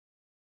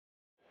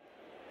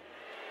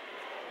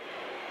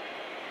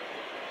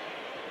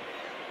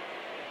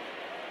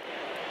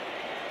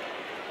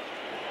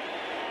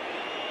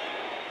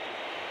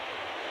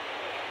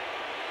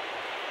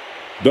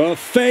The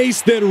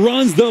face that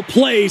runs the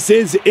place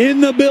is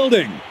in the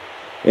building.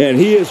 And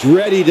he is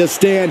ready to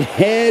stand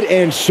head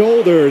and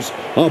shoulders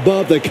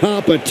above the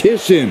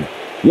competition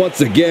once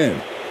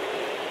again.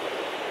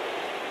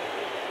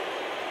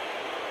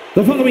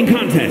 The following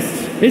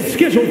contest is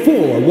scheduled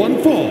for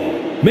one fall.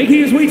 Making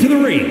his way to the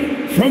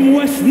ring from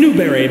West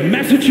Newbury,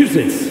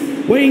 Massachusetts,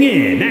 weighing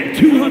in at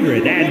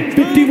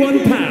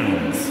 251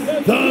 pounds,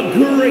 the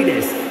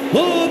greatest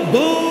of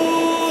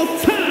all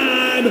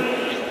time,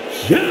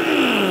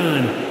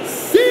 John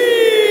Cena!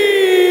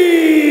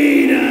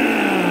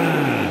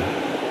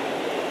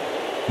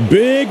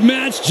 Big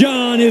Match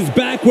John is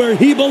back where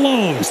he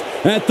belongs,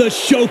 at the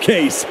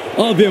Showcase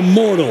of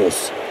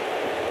Immortals.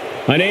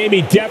 A name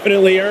he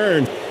definitely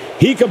earned.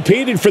 He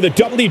competed for the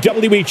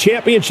WWE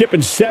Championship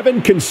in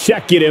 7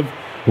 consecutive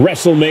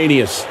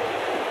WrestleManias.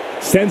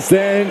 Since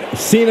then,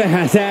 Cena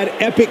has had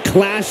epic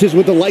clashes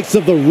with the likes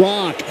of The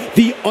Rock,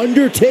 The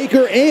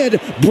Undertaker,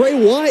 and Bray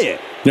Wyatt.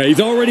 Yeah,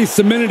 he's already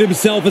cemented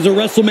himself as a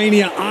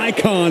WrestleMania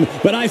icon,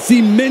 but I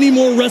see many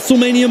more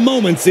WrestleMania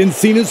moments in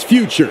Cena's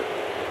future.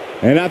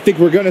 And I think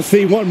we're going to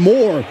see one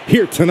more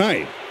here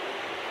tonight.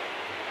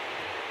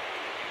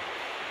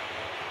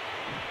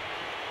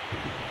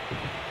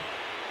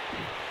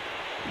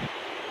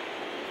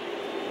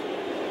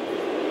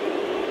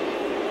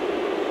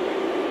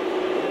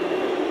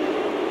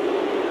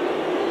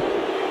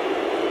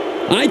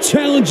 I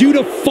challenge you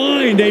to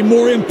find a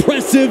more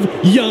impressive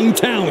young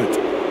talent.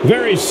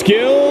 Very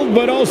skilled,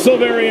 but also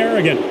very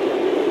arrogant.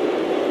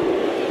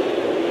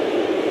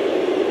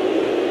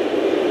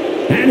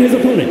 And his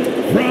opponent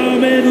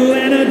from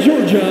Atlanta,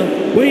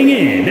 Georgia, weighing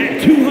in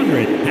at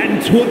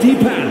 220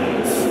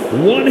 pounds,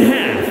 one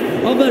half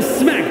of the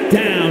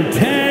SmackDown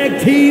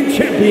Tag Team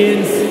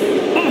Champions,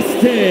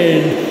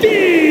 Austin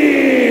Theory.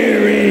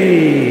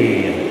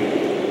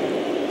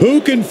 Who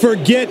can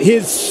forget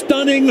his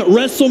stunning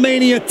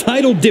WrestleMania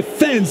title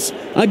defense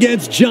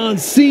against John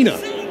Cena?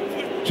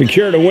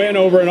 Secured a win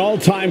over an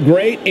all-time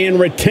great and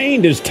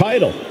retained his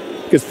title.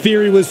 Because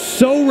Theory was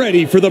so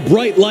ready for the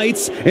bright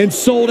lights and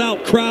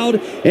sold-out crowd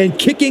and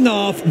kicking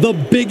off the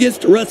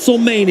biggest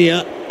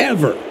WrestleMania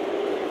ever.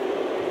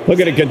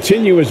 Looking to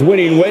continue his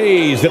winning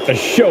ways at the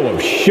show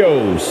of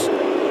shows.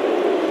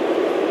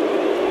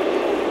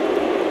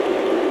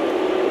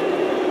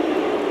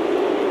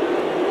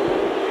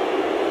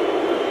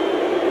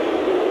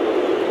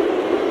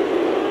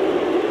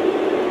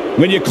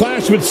 When you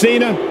clash with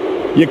Cena,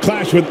 you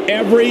clash with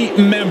every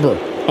member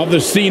of the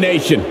C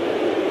Nation.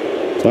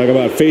 Talk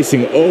about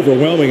facing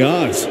overwhelming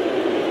odds.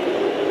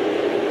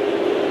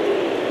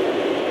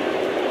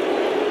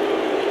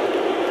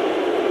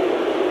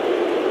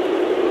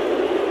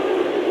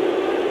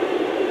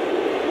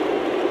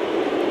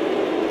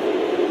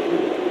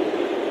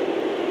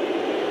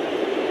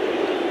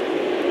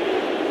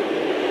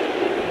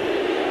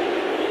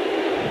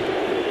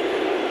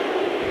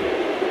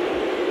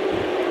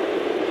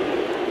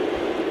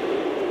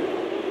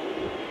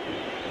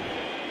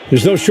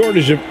 There's no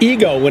shortage of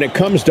ego when it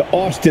comes to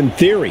Austin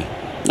Theory.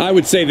 I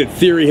would say that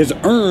Theory has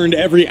earned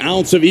every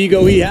ounce of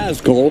ego he has,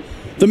 Cole.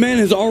 The man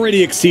has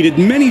already exceeded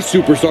many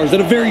superstars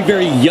at a very,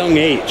 very young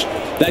age.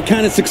 That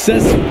kind of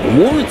success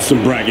warrants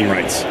some bragging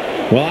rights.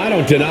 Well, I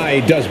don't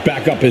deny he does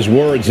back up his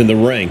words in the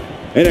ring.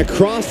 And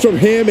across from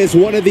him is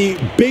one of the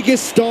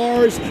biggest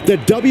stars the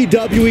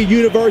WWE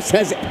Universe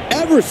has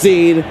ever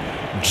seen,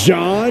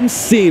 John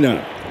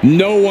Cena.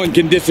 No one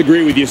can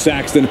disagree with you,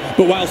 Saxton,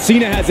 but while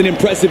Cena has an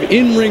impressive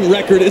in-ring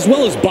record as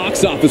well as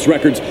box office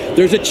records,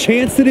 there's a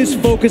chance that his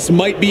focus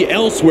might be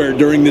elsewhere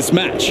during this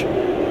match.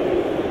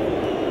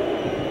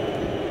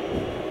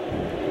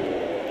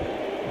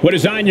 What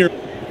is on your...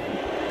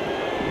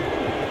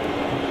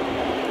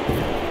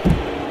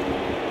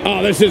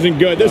 Oh, this isn't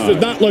good. This does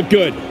not look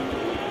good.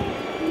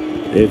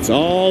 It's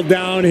all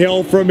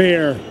downhill from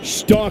here.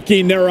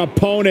 Stalking their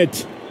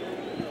opponent.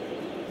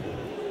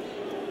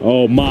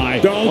 Oh my.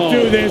 Don't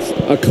do this.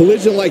 A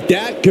collision like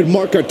that could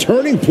mark a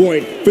turning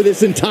point for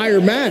this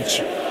entire match.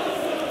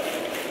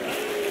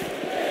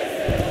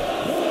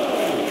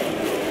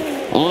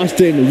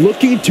 Austin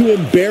looking to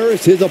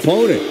embarrass his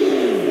opponent.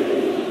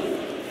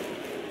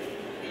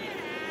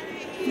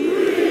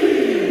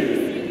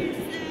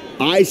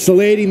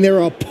 Isolating their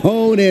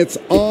opponent's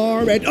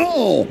arm and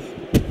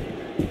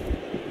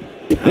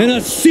And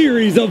a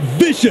series of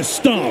vicious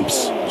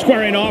stomps.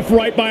 Squaring off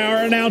right by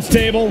our announce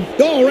table.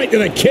 Oh, right to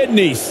the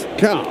kidneys.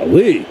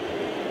 Golly.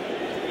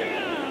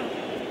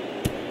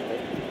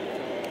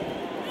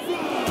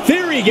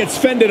 Theory gets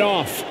fended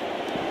off.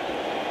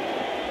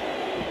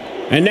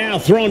 And now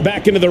thrown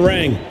back into the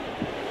ring.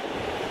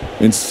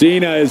 And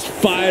Cena is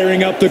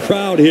firing up the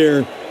crowd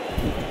here.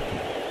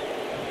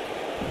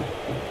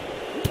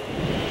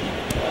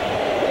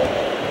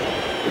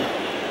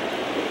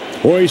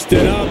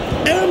 Hoisted up.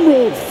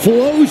 Emerald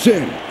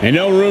Flosion. And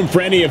no room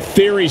for any of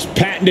Theory's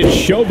patented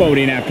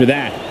showboating after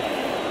that.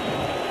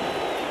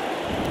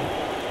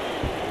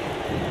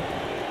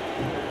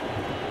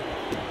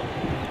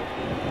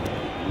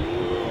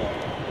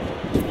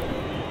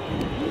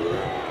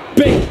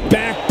 Big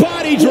back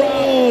body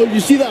drop. Oh, you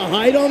see the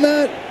height on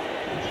that?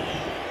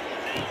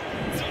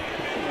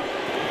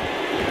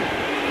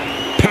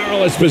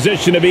 Powerless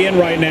position to be in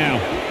right now.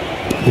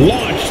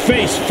 Launched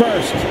face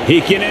first. He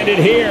can end it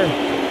here.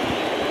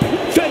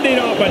 Fending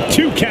off a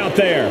 2 count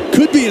there.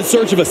 Could be in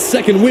search of a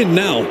second win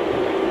now.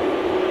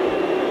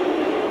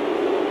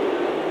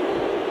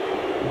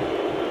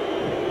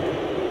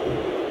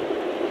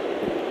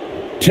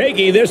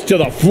 Taking this to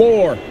the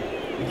floor.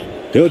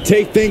 He'll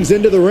take things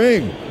into the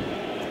ring.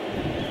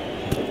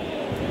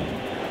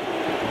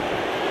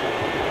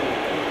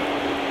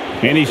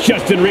 And he's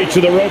just in reach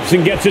of the ropes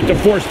and gets it to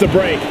force the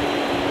break.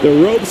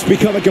 The ropes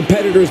become a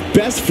competitor's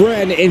best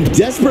friend in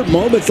desperate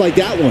moments like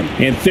that one.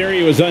 In theory,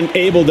 he was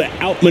unable to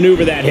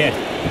outmaneuver that hit.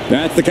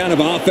 That's the kind of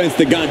offense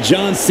that got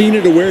John Cena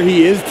to where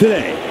he is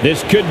today.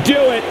 This could do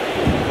it.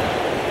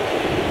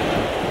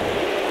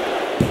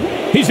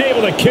 He's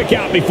able to kick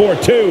out before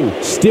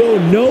 2. Still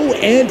no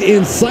end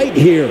in sight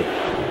here.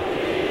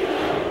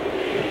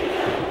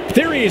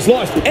 Theory has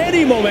lost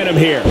any momentum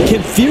here.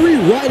 Can Theory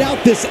ride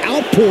out this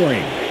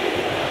outpouring?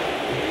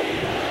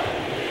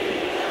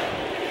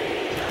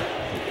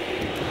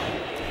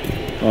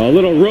 A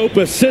little rope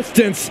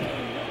assistance,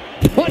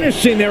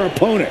 punishing their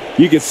opponent.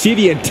 You can see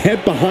the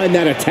intent behind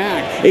that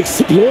attack.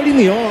 Exploiting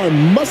the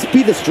arm must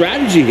be the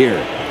strategy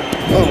here.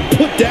 Oh,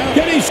 put down.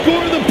 Can he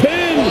score the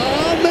pin?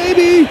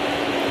 Maybe.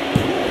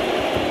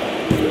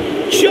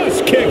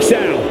 Just kicks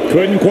out.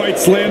 Couldn't quite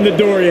slam the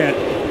door yet.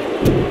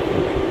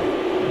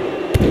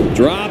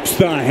 Drops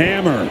the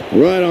hammer.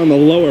 Right on the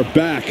lower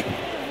back.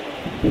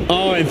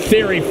 Oh, and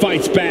Theory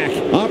fights back.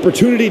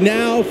 Opportunity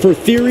now for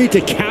Theory to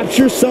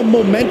capture some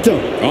momentum.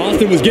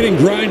 Austin was getting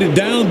grinded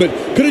down, but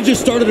could have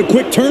just started a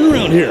quick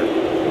turnaround here.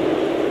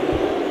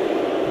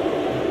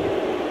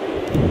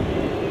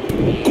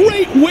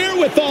 Great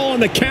wherewithal on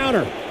the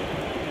counter.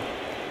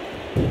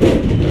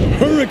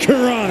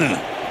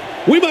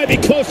 Hurricanrana. We might be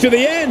close to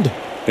the end.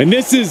 And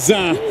this is,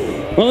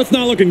 well, it's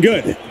not looking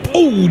good.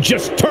 Oh,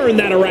 just turn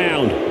that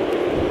around.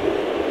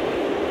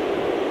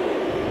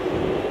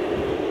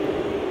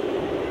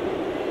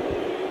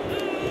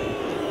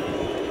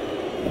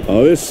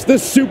 Oh, this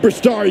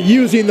superstar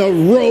using the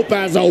rope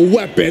as a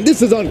weapon.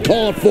 This is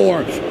uncalled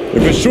for.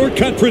 If a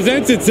shortcut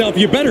presents itself,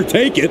 you better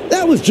take it.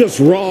 That was just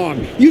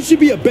wrong. You should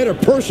be a better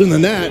person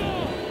than that.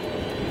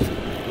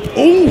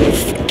 Ooh,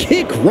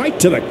 kick right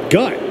to the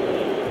gut.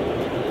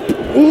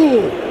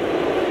 Ooh.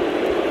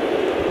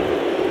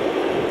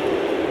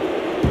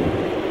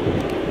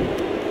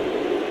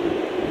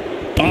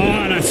 Oh,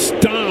 and a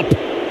stomp.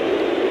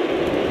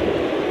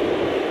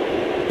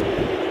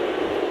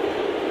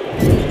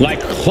 Like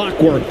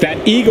clockwork,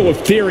 that ego of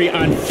Theory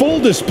on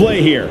full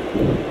display here.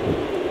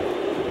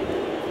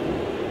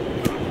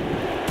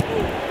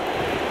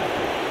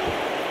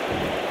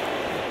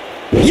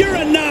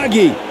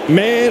 Uranagi.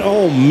 Man,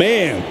 oh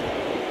man.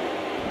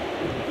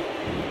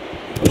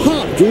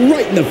 Popped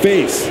right in the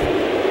face.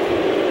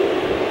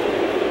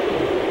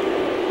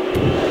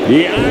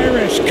 The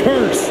Irish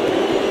curse.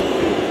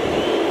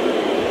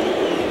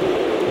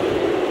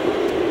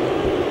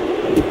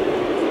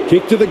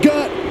 Kick to the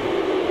gut.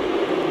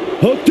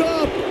 Hooked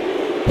up.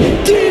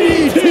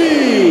 DDT.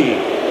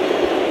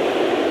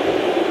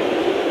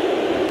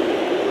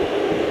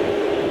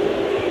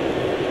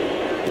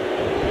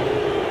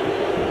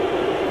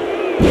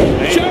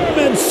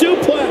 German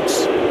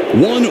suplex.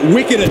 One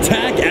wicked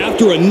attack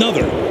after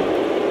another.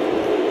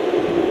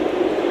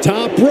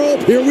 Top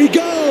rope. Here we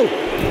go.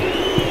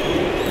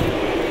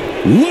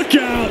 Look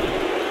out.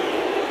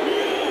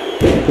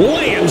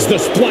 Lands the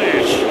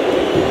splash.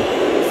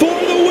 For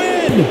the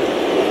win.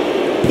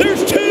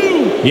 There's 2.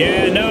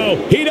 Yeah, no,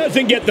 he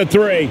doesn't get the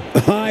 3.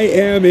 I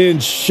am in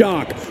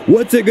shock.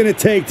 What's it going to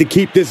take to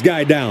keep this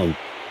guy down?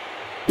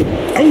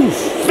 Oh,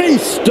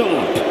 face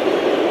stomp.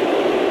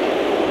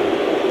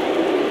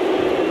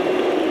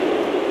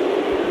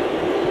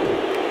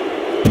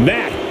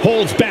 That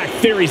holds back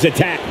Theory's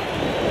attack.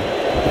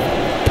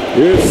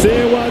 You're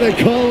seeing why they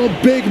call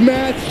him Big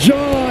Match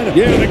John.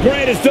 Yeah, the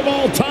greatest of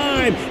all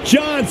time,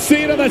 John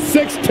Cena, the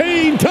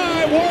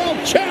 16-time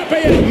world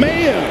champion.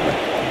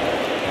 Man.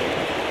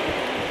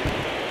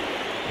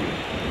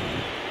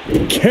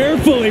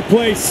 Carefully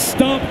placed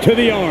stomp to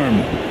the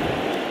arm.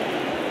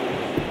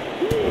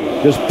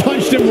 Just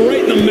punched him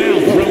right in the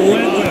mouth.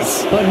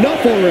 Relentless.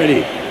 Enough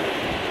already.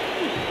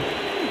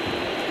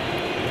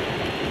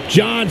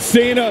 John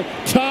Cena,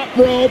 top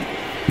rope.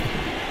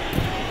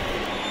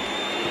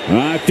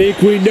 I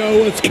think we know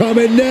what's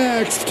coming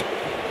next.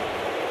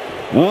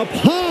 Up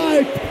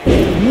high.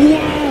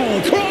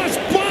 Wow, cross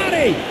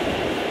body.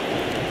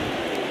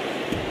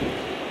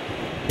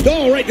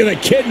 Oh, right to the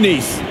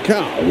kidneys.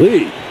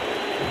 Golly.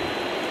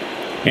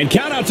 And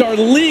countouts are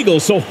legal,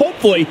 so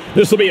hopefully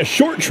this will be a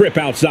short trip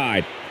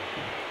outside.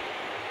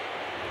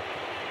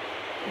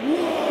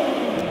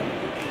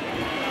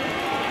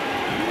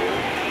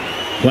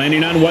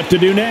 Planning on what to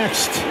do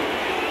next.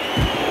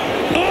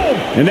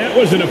 Oh, and that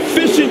was an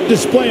efficient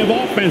display of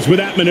offense with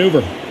that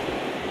maneuver.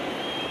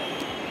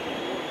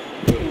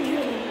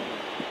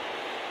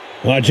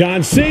 Well,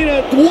 John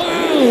Cena.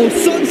 Wow,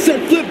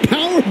 sunset flip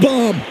power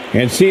bomb.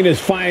 And Cena's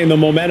finding the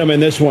momentum in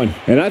this one.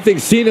 And I think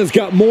Cena's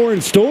got more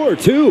in store,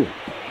 too.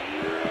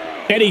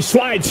 And he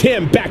slides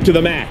him back to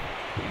the mat.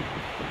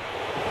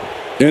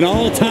 An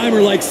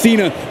all-timer like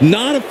Cena,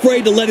 not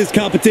afraid to let his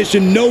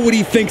competition know what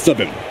he thinks of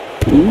him.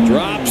 Ooh.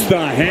 Drops the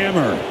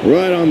hammer.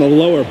 Right on the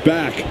lower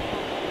back.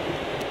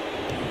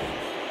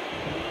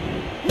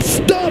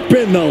 Stop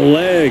in the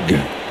leg.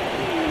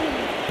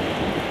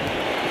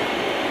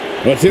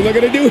 What's he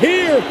looking to do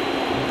here?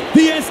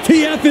 The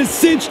STF is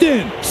cinched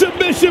in.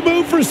 Submission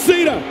move for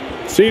Cena.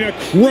 Cena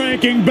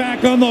cranking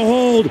back on the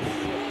hold.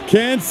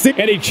 And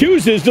he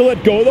chooses to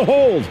let go of the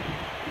hold.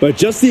 But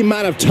just the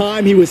amount of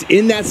time he was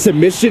in that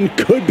submission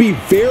could be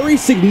very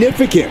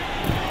significant.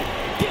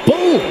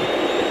 Boom!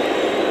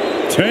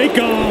 Take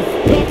off.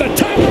 Off the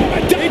top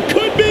rope. It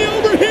could be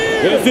over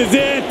here. This is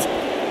it.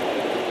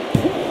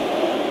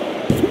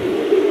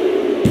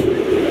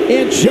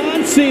 And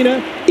John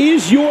Cena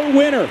is your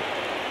winner.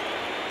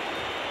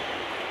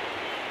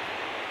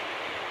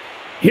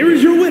 Here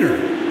is your winner,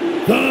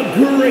 the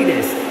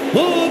greatest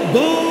of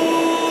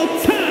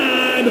all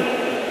time,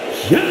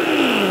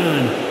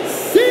 John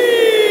Cena!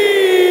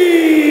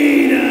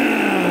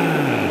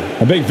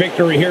 A big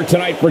victory here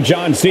tonight for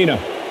John Cena.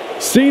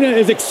 Cena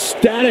is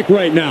ecstatic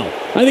right now.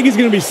 I think he's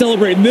going to be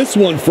celebrating this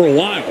one for a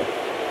while.